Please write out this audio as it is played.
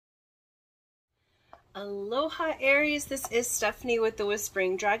Aloha Aries, this is Stephanie with the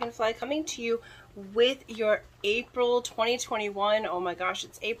Whispering Dragonfly coming to you with your April 2021. Oh my gosh,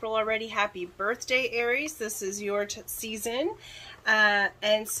 it's April already. Happy birthday, Aries. This is your season. Yeah,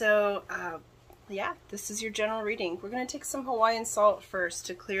 this is your general reading. We're going to take some Hawaiian salt first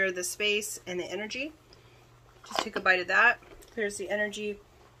to clear the space and the energy. Just take a bite of that. Clears the energy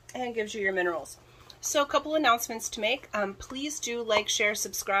and gives you your minerals. So a couple announcements to make. Please do like, share,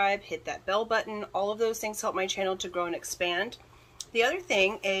 subscribe, hit that bell button. All of those things help my channel to grow and expand. The other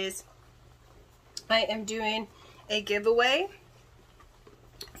thing is I am doing a giveaway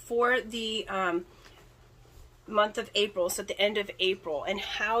for the month of April, so at the end of April. And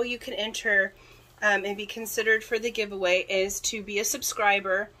how you can enter and be considered for the giveaway is to be a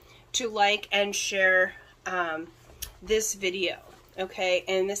subscriber, to like and share this video. Okay,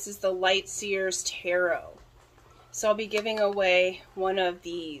 and this is the Light Seers Tarot. So I'll be giving away one of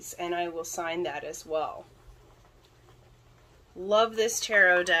these, and I will sign that as well. Love this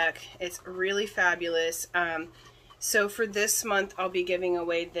tarot deck. It's really fabulous. So for this month, I'll be giving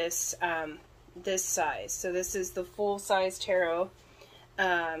away this this size. So this is the full size tarot,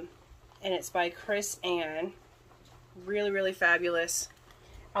 and it's by Chris Ann. Really, really fabulous.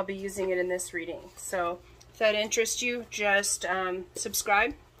 I'll be using it in this reading. So if that interests you, just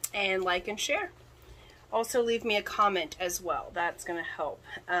subscribe and like and share. Also leave me a comment as well. That's going to help.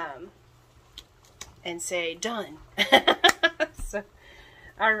 And say done. So,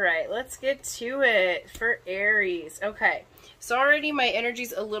 all right, let's get to it for Aries. Okay, so already my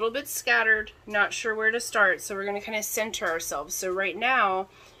energy's a little bit scattered. Not sure where to start. So we're going to kind of center ourselves. So right now,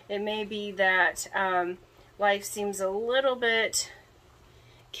 it may be that life seems a little bit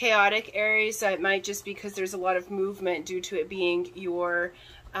chaotic, Aries. That might just because there's a lot of movement due to it being your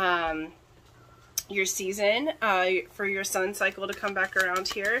season for your sun cycle to come back around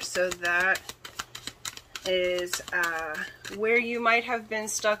here. So that is where you might have been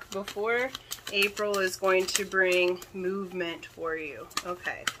stuck before. April is going to bring movement for you.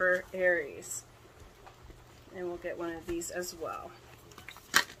 Okay, for Aries. And we'll get one of these as well.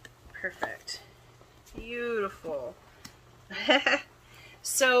 Perfect. Beautiful.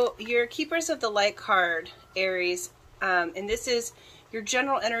 So your Keepers of the Light card, Aries, and this is your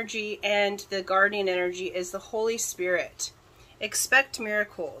general energy, and the guardian energy is the Holy Spirit. Expect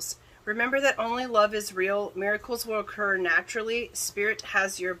miracles. Remember that only love is real. Miracles will occur naturally. Spirit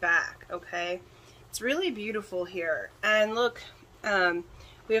has your back, okay? It's really beautiful here. And look,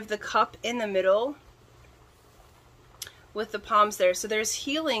 we have the cup in the middle with the palms there. So there's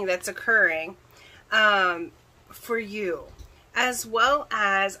healing that's occurring for you. As well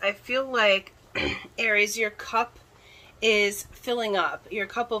as, I feel like, Aries, your cup is filling up, your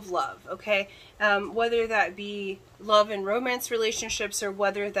cup of love, okay? Whether that be love and romance relationships, or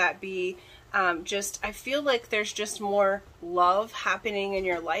whether that be I feel like there's just more love happening in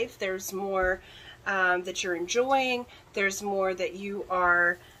your life. There's more that you're enjoying. There's more that you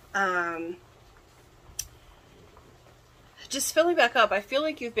are just filling back up. I feel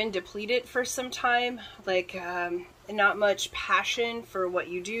like you've been depleted for some time, like not much passion for what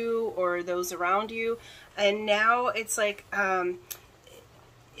you do or those around you. And now it's like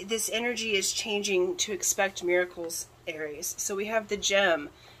this energy is changing to expect miracles, Aries. So we have the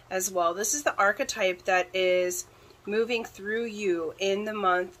gem as well. This is the archetype that is moving through you in the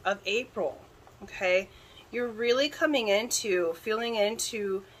month of April. Okay, you're really coming into, feeling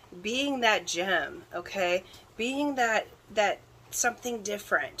into being that gem. Okay, being that something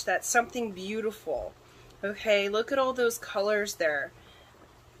different, that something beautiful. Okay, look at all those colors there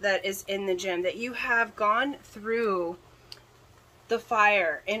that is in the gem, that you have gone through the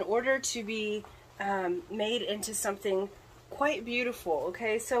fire in order to be made into something quite beautiful.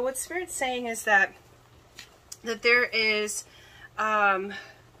 Okay, so what Spirit's saying is that there is I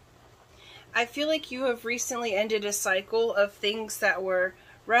feel like you have recently ended a cycle of things that were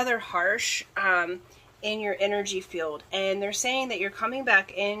rather harsh in your energy field, and they're saying that you're coming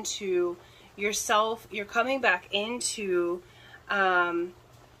back into yourself, you're coming back into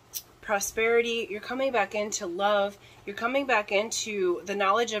prosperity, you're coming back into love, you're coming back into the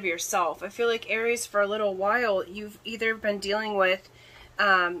knowledge of yourself. I feel like, Aries, for a little while, you've either been dealing with,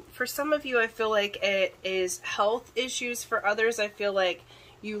 for some of you, I feel like it is health issues. For others, I feel like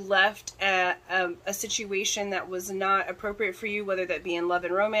you left a situation that was not appropriate for you, whether that be in love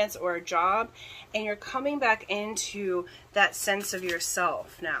and romance or a job, and you're coming back into that sense of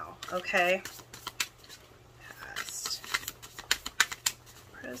yourself now, okay? Past,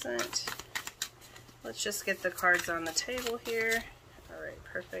 present. Let's just get the cards on the table here. All right,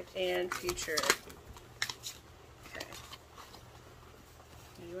 perfect. And future. Okay.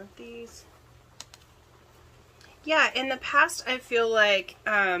 You want these? Yeah, in the past, I feel like,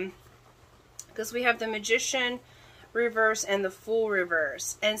 because we have the Magician reverse and the Fool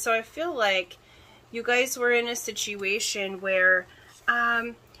reverse. And so I feel like you guys were in a situation where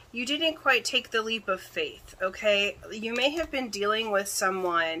you didn't quite take the leap of faith, okay? You may have been dealing with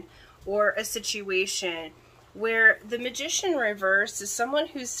someone or a situation where the Magician reverse is someone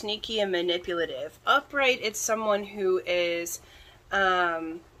who's sneaky and manipulative. Upright, it's someone who is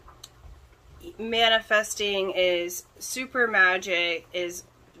manifesting, is super magic, is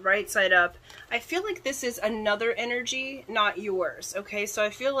right side up. I feel like this is another energy, not yours, okay? So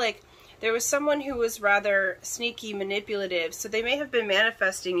I feel like there was someone who was rather sneaky, manipulative, so they may have been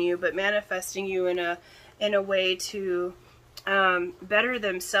manifesting you, but manifesting you in a way to better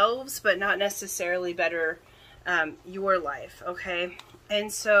themselves, but not necessarily better your life, okay?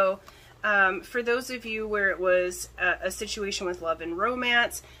 And so for those of you where it was a situation with love and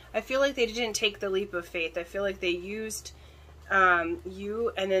romance, I feel like they didn't take the leap of faith. I feel like they used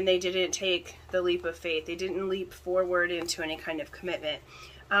you, and then they didn't take the leap of faith. They didn't leap forward into any kind of commitment.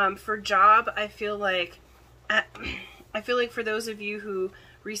 For job, I feel like for those of you who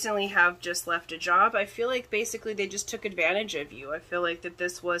recently have just left a job, I feel like basically they just took advantage of you. I feel like that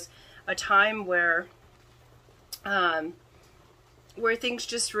this was a time where things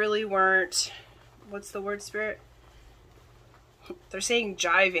just really weren't, what's the word, Spirit? They're saying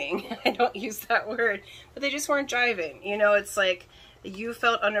jiving. I don't use that word, but they just weren't jiving. You know, it's like you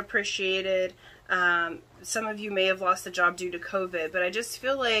felt unappreciated. Some of you may have lost the job due to COVID, but I just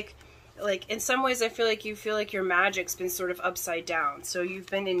feel like in some ways I feel like you feel like your magic's been sort of upside down. So you've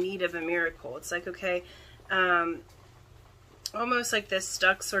been in need of a miracle. It's like, okay, almost like this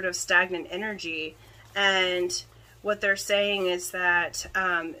stuck sort of stagnant energy. And what they're saying is that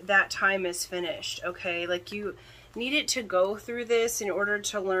that time is finished, okay? Like you needed to go through this in order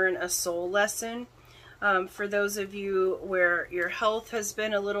to learn a soul lesson. For those of you where your health has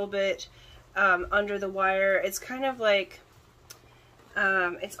been a little bit under the wire, it's kind of like,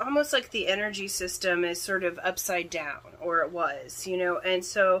 it's almost like the energy system is sort of upside down, or it was, you know? And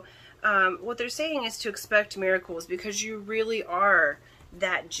so what they're saying is to expect miracles, because you really are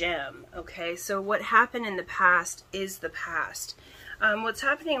that gem, okay? So what happened in the past is the past. What's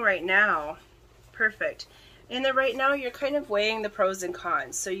happening right now, perfect. In the right now, you're kind of weighing the pros and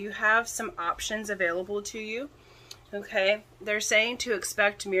cons. So you have some options available to you, okay? They're saying to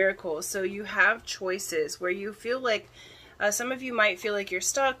expect miracles. So you have choices where you feel like, some of you might feel like you're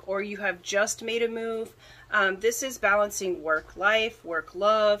stuck, or you have just made a move. This is balancing work-life,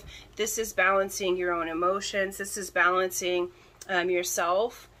 work-love. This is balancing your own emotions. This is balancing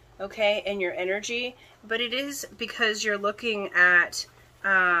yourself, okay, and your energy. But it is because you're looking at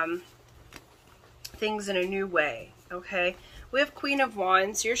things in a new way, okay? We have Queen of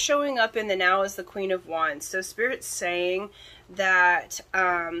Wands. You're showing up in the now as the Queen of Wands. So Spirit's saying that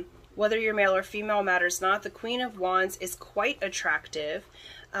whether you're male or female matters not. The Queen of Wands is quite attractive,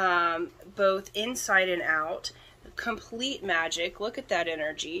 both inside and out. Complete magic. Look at that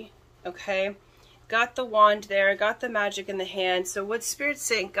energy, okay? Got the wand there, got the magic in the hand. So what Spirit's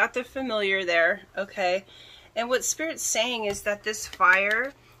saying, got the familiar there, okay? And what Spirit's saying is that this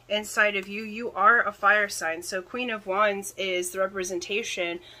fire inside of you, you are a fire sign. So Queen of Wands is the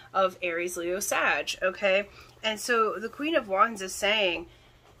representation of Aries, Leo, Sag, okay? And so the Queen of Wands is saying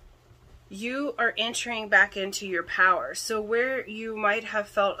you are entering back into your power. So where you might have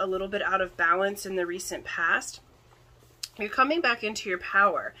felt a little bit out of balance in the recent past, you're coming back into your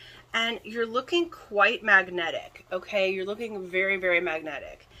power. And you're looking quite magnetic, okay? You're looking very, very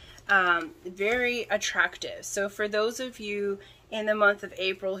magnetic, very attractive. So for those of you in the month of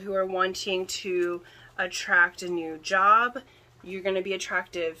April who are wanting to attract a new job, you're going to be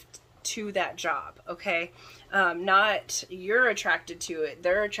attractive to that job, okay? Not you're attracted to it,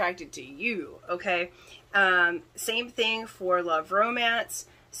 they're attracted to you, okay? Same thing for love, romance.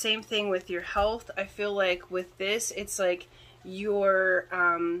 Same thing with your health. I feel like with this, it's like your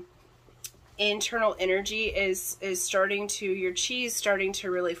internal energy is starting to, your chi is starting to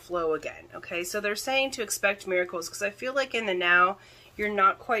really flow again, okay? So they're saying to expect miracles, because I feel like in the now, you're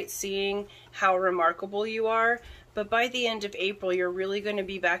not quite seeing how remarkable you are, but by the end of April, you're really going to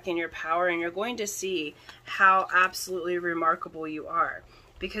be back in your power, and you're going to see how absolutely remarkable you are,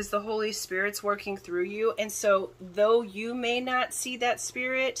 because the Holy Spirit's working through you. And so though you may not see that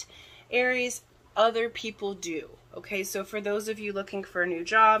Spirit, Aries, other people do, okay? So for those of you looking for a new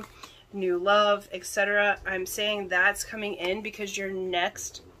job, new love, etc., I'm saying that's coming in, because your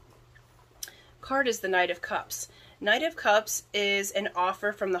next card is the Knight of Cups. Knight of Cups is an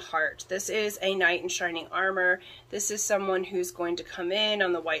offer from the heart. This is a knight in shining armor. This is someone who's going to come in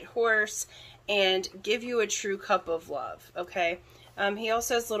on the white horse and give you a true cup of love, okay? He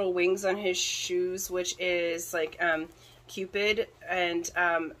also has little wings on his shoes, which is like Cupid, and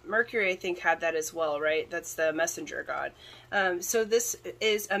Mercury, I think, had that as well, right? That's the messenger god. So this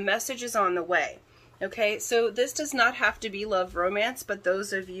is a message is on the way. Okay, so this does not have to be love romance, but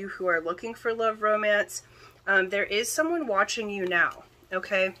those of you who are looking for love romance, there is someone watching you now,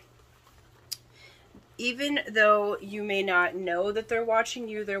 okay? Even though you may not know that they're watching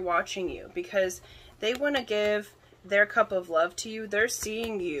you because they want to give their cup of love to you. They're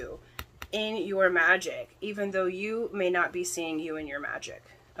seeing you in your magic, even though you may not be seeing you in your magic,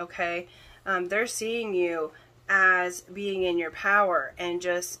 okay? They're seeing you as being in your power and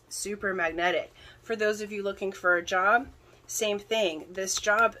just super magnetic. For those of you looking for a job, same thing. This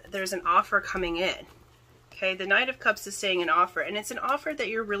job, there's an offer coming in. Okay, the Knight of Cups is saying an offer, and it's an offer that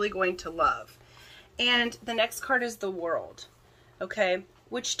you're really going to love. And the next card is the World, okay,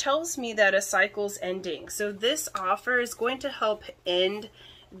 which tells me that a cycle's ending. So this offer is going to help end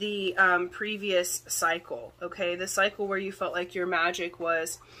the previous cycle, okay, the cycle where you felt like your magic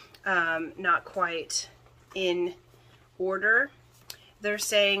was not quite in order. They're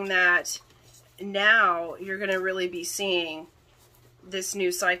saying that now you're going to really be seeing this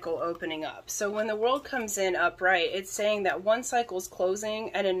new cycle opening up. So when the World comes in upright, it's saying that one cycle's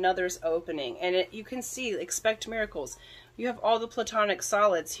closing and another's opening. And you can see, expect miracles. You have all the platonic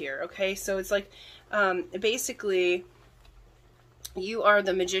solids here, okay? So it's like, basically, you are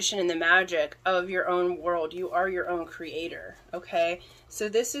the magician and the magic of your own world. You are your own creator, okay? So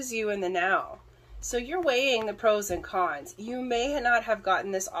this is you in the now. So you're weighing the pros and cons. You may not have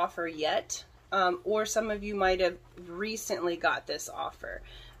gotten this offer yet, or some of you might have recently got this offer,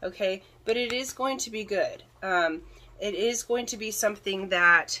 okay? But it is going to be good. It is going to be something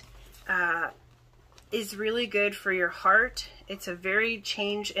that is really good for your heart. It's a very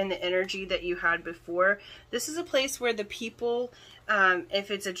change in the energy that you had before. This is a place where the people, if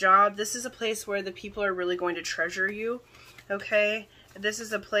it's a job, this is a place where the people are really going to treasure you, okay? This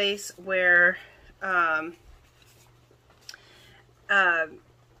is a place where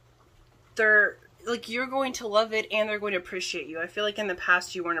they're like, you're going to love it and they're going to appreciate you. I feel like in the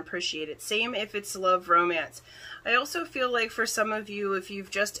past you weren't appreciated. Same if it's love romance. I also feel like for some of you, if you've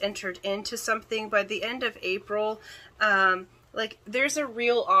just entered into something, by the end of April, like there's a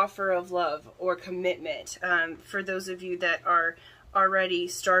real offer of love or commitment for those of you that are already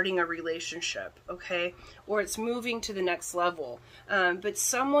starting a relationship, okay? Or it's moving to the next level. But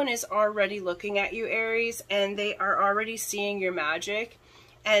someone is already looking at you, Aries, and they are already seeing your magic,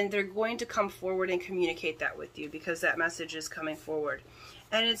 and they're going to come forward and communicate that with you because that message is coming forward.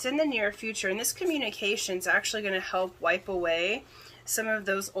 And it's in the near future, and this communication is actually going to help wipe away some of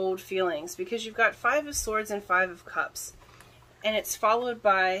those old feelings, because you've got 5 of Swords and 5 of Cups, and it's followed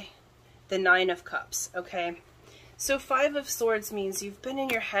by the 9 of Cups, okay? So 5 of Swords means you've been in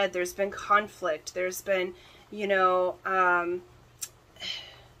your head, there's been conflict, there's been, you know,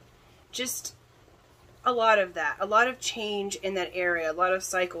 just a lot of that, a lot of change in that area, a lot of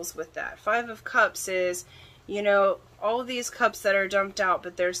cycles with that. 5 of Cups is, you know, all these cups that are dumped out,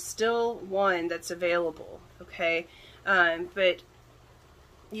 but there's still one that's available, okay? But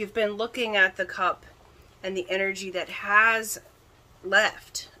you've been looking at the cup and the energy that has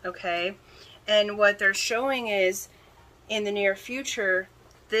left, okay? And what they're showing is, in the near future,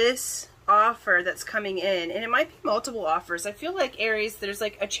 this offer that's coming in, and it might be multiple offers. I feel like, Aries, there's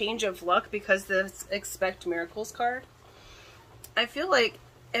like a change of luck because this expect miracles card. I feel like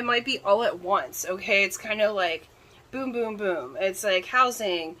it might be all at once, okay? It's kind of like boom, boom, boom. It's like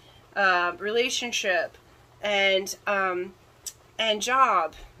housing, relationship, and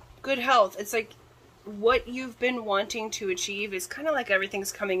job, good health. It's like what you've been wanting to achieve is kind of like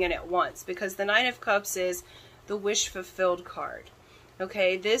everything's coming in at once, because the 9 of Cups is the wish fulfilled card.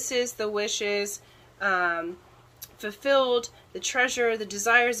 Okay, this is the wishes fulfilled, the treasure, the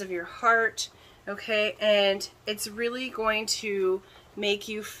desires of your heart, okay? And it's really going to make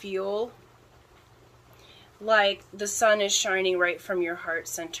you feel like the sun is shining right from your heart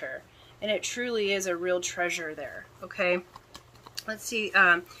center. And it truly is a real treasure there, okay? Let's see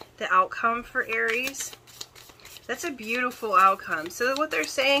the outcome for Aries. That's a beautiful outcome. So what they're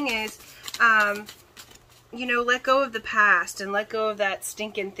saying is, you know, let go of the past and let go of that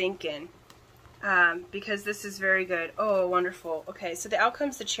stinking thinking, because this is very good. Oh, wonderful. Okay, so the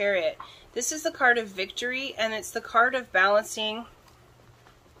outcome's the Chariot. This is the card of victory, and it's the card of balancing,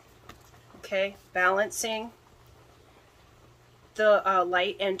 okay, balancing the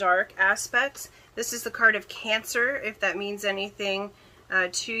light and dark aspects. This is the card of Cancer, if that means anything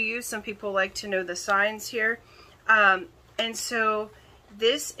to you. Some people like to know the signs here. And so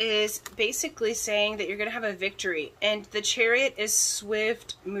this is basically saying that you're going to have a victory. And the Chariot is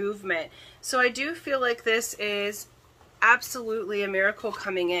swift movement. So I do feel like this is absolutely a miracle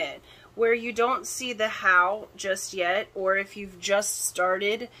coming in, where you don't see the how just yet, or if you've just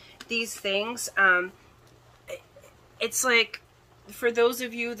started these things. It's like, for those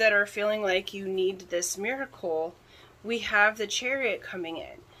of you that are feeling like you need this miracle, we have the Chariot coming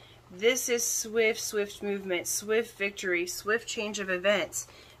in. This is swift movement, swift victory, swift change of events.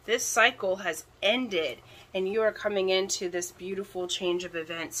 This cycle has ended, and you are coming into this beautiful change of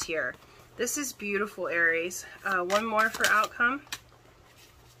events here. This is beautiful, Aries. One more for outcome.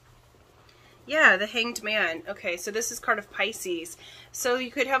 Yeah, the Hanged Man. Okay, so this is card of Pisces. So you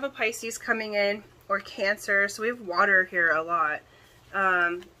could have a Pisces coming in, or Cancer. So we have water here a lot.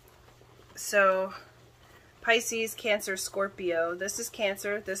 So Pisces, Cancer, Scorpio. This is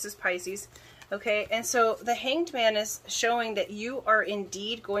Cancer. This is Pisces. Okay, and so the Hanged Man is showing that you are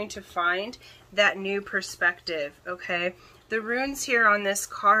indeed going to find that new perspective. Okay, the runes here on this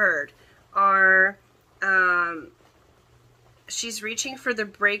card are, she's reaching for the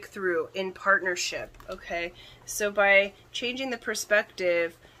breakthrough in partnership. Okay, so by changing the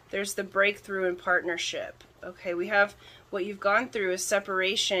perspective, there's the breakthrough in partnership. Okay, we have what you've gone through is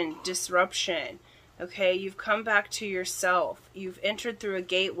separation, disruption. Okay, you've come back to yourself. You've entered through a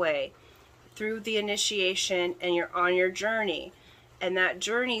gateway, through the initiation, and you're on your journey. And that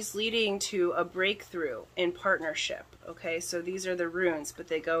journey's leading to a breakthrough in partnership. Okay, so these are the runes, but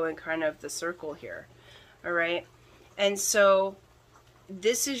they go in kind of the circle here. All right, and so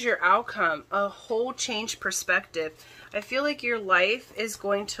this is your outcome, a whole changed perspective. I feel like your life is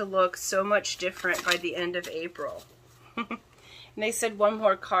going to look so much different by the end of April. And they said one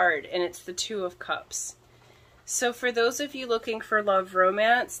more card, and it's the Two of Cups. So for those of you looking for love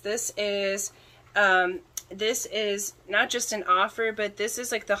romance, this is not just an offer, but this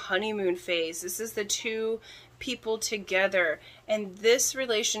is like the honeymoon phase. This is the two people together. And this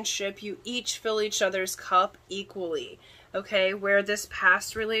relationship, you each fill each other's cup equally. Okay, where this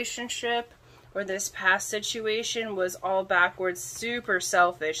past relationship or this past situation was all backwards, super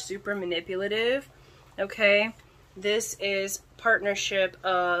selfish, super manipulative. Okay, this is partnership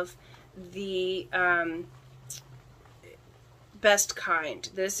of the best kind.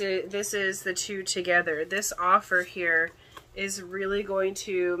 This is the two together. This offer here is really going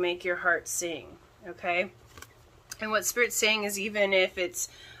to make your heart sing. Okay, and what Spirit's saying is, even if it's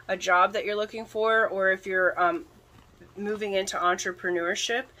a job that you're looking for, or if you're moving into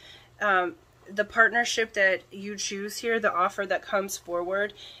entrepreneurship, the partnership that you choose here, the offer that comes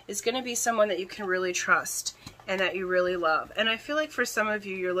forward, is going to be someone that you can really trust and that you really love. And I feel like for some of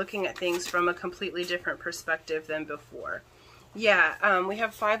you, you're looking at things from a completely different perspective than before. Yeah, we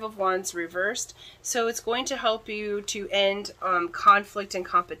have Five of Wands reversed, so it's going to help you to end conflict and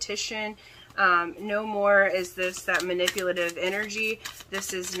competition. No more is this that manipulative energy.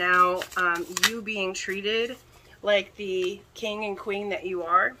 This is now you being treated like the king and queen that you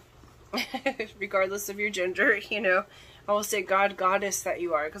are, regardless of your gender. You know, I will say God, goddess that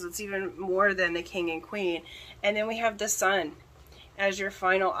you are, because it's even more than the king and queen. And then we have the Sun as your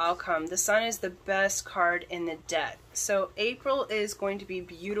final outcome. The Sun is the best card in the deck. So April is going to be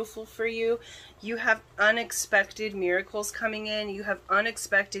beautiful for you. You have unexpected miracles coming in. You have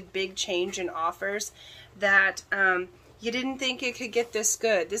unexpected big change in offers that you didn't think it could get this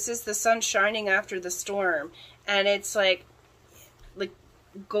good. This is the sun shining after the storm. And it's like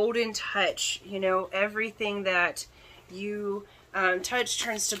golden touch, you know, everything that you touch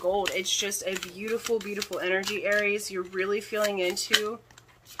turns to gold. It's just a beautiful, beautiful energy, Aries. You're really feeling into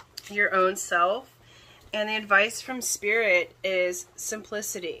your own self. And the advice from Spirit is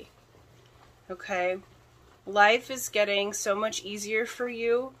simplicity. Okay? Life is getting so much easier for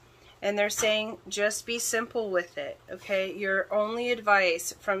you. And they're saying just be simple with it. Okay? Your only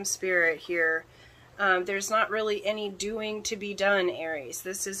advice from Spirit here, there's not really any doing to be done, Aries.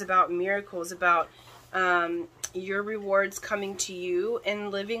 This is about miracles, about your rewards coming to you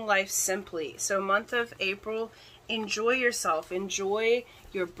and living life simply. So month of April, enjoy yourself. Enjoy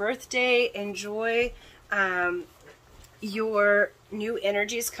your birthday. Enjoy your new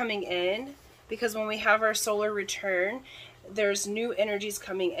energies coming in. Because when we have our solar return, there's new energies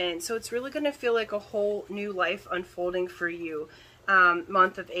coming in. So it's really going to feel like a whole new life unfolding for you.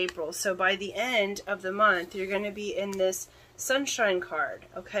 Month of April. So by the end of the month, you're going to be in this sunshine card,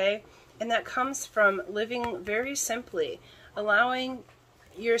 okay? And that comes from living very simply, allowing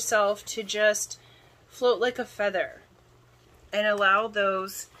yourself to just float like a feather and allow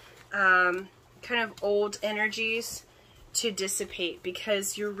those kind of old energies to dissipate,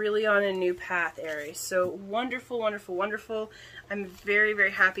 because you're really on a new path, Aries. So wonderful, wonderful, wonderful. I'm very,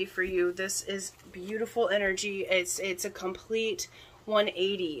 very happy for you. This is beautiful energy. It's a complete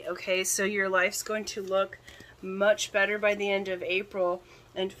 180, okay? So your life's going to look much better by the end of April.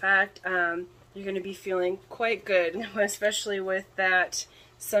 In fact, you're going to be feeling quite good, especially with that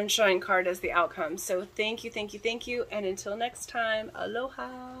sunshine card as the outcome. So thank you, thank you, thank you. And until next time,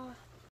 aloha.